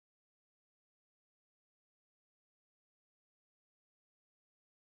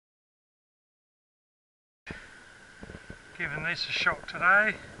Giving this a shot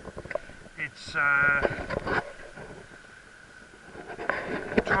today. It's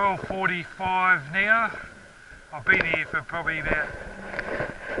 12:45 now. I've been here for probably about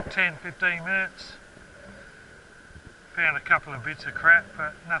 10-15 minutes. Found a couple of bits of crap,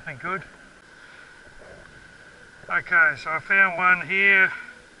 but nothing good. Okay, so I found one here.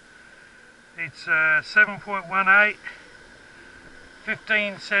 It's 7.18,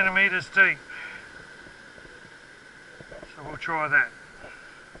 15 centimetres deep. So we'll try that.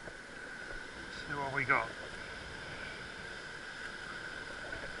 See what we got.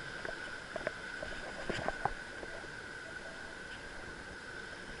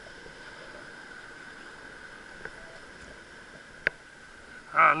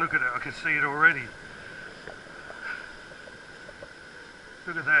 Ah, look at it, I can see it already.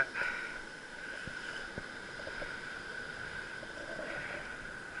 Look at that.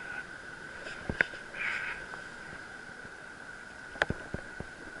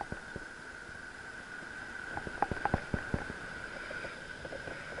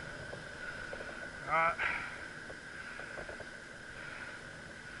 Right.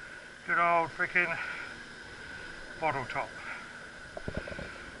 Good old frickin' bottle top.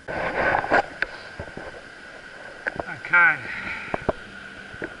 Okay,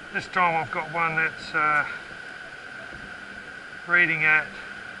 this time I've got one that's reading at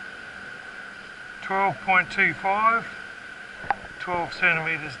 12.25, 12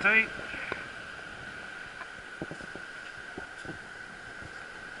 centimetres deep.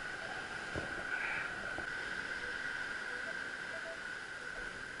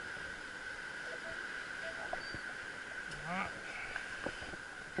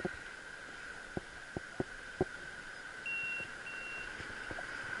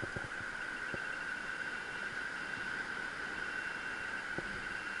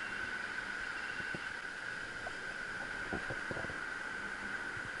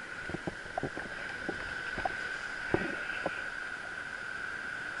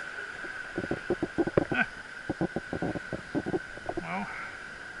 Well,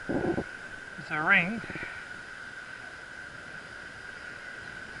 it's a ring,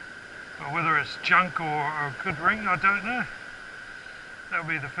 but whether it's junk or a good ring, I don't know. That'll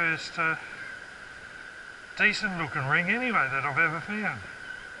be the first decent looking ring anyway that I've ever found.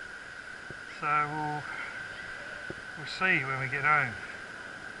 So we'll see when we get home.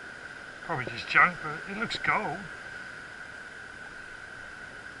 Probably just junk, but it looks gold.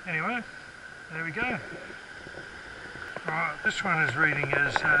 Anyway, there we go. Right, this one is reading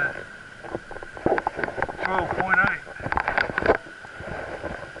as 12.8,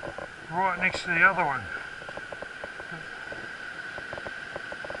 right next to the other one.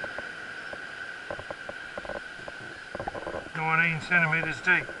 19 centimetres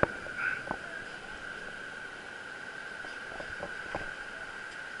deep.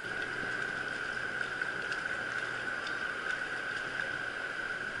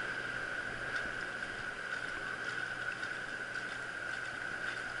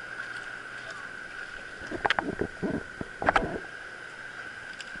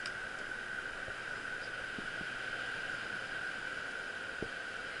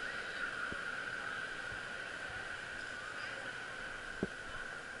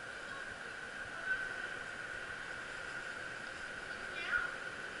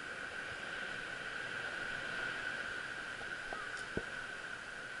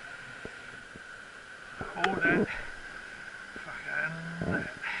 All that